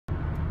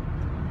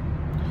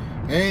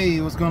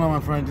Hey, what's going on, my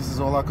friend? This is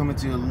Ola coming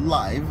to you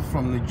live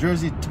from New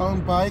Jersey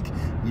Turnpike.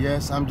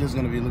 Yes, I'm just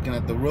going to be looking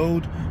at the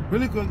road.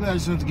 Really quickly, I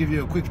just want to give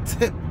you a quick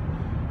tip.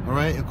 All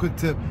right, a quick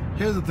tip.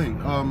 Here's the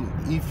thing.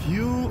 If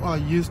you are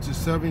used to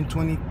serving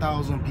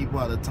 20,000 people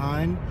at a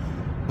time,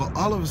 but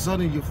all of a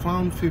sudden you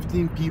found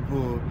 15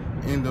 people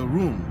in the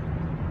room,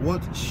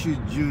 what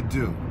should you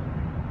do?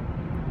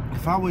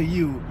 If I were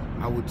you,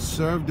 I would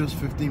serve those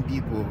 15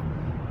 people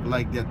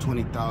like they're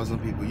 20,000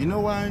 people. You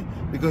know why?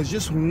 Because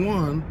just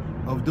one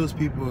of those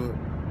people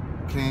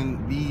can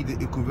be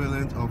the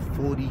equivalent of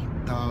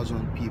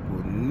 40,000 people.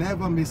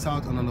 Never miss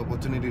out on an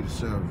opportunity to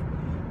serve.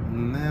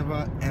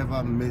 Never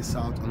ever miss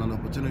out on an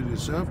opportunity to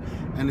serve.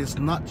 And it's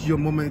not your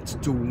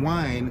moment to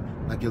whine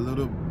like a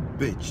little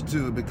bitch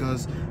too,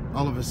 because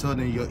all of a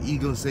sudden your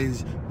ego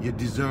says you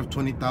deserve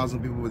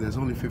 20,000 people, but there's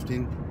only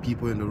 15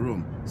 people in the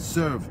room.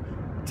 Serve.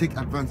 Take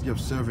advantage of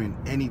serving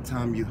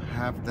anytime you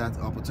have that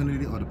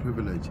opportunity or the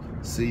privilege.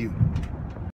 See you.